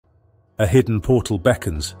A hidden portal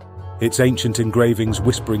beckons, its ancient engravings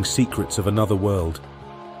whispering secrets of another world.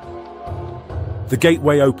 The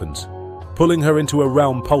gateway opens, pulling her into a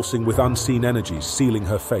realm pulsing with unseen energies, sealing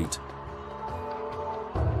her fate.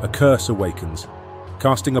 A curse awakens,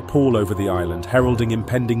 casting a pall over the island, heralding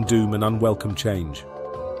impending doom and unwelcome change.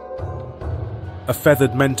 A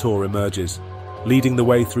feathered mentor emerges, leading the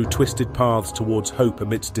way through twisted paths towards hope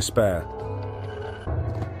amidst despair.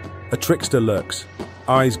 A trickster lurks,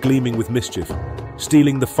 eyes gleaming with mischief,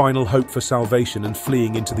 stealing the final hope for salvation and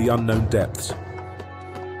fleeing into the unknown depths.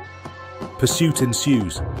 Pursuit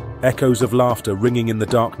ensues, echoes of laughter ringing in the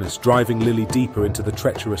darkness, driving Lily deeper into the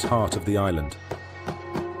treacherous heart of the island.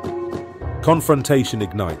 Confrontation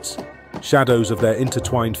ignites, shadows of their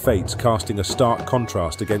intertwined fates casting a stark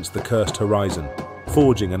contrast against the cursed horizon,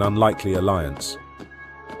 forging an unlikely alliance.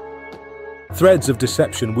 Threads of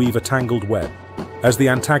deception weave a tangled web, as the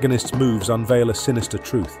antagonist's moves unveil a sinister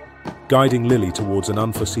truth, guiding Lily towards an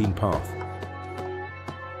unforeseen path.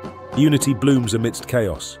 Unity blooms amidst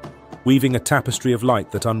chaos, weaving a tapestry of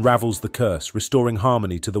light that unravels the curse, restoring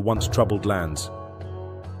harmony to the once troubled lands.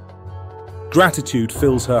 Gratitude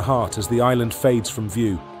fills her heart as the island fades from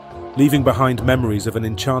view, leaving behind memories of an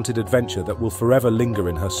enchanted adventure that will forever linger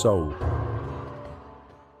in her soul.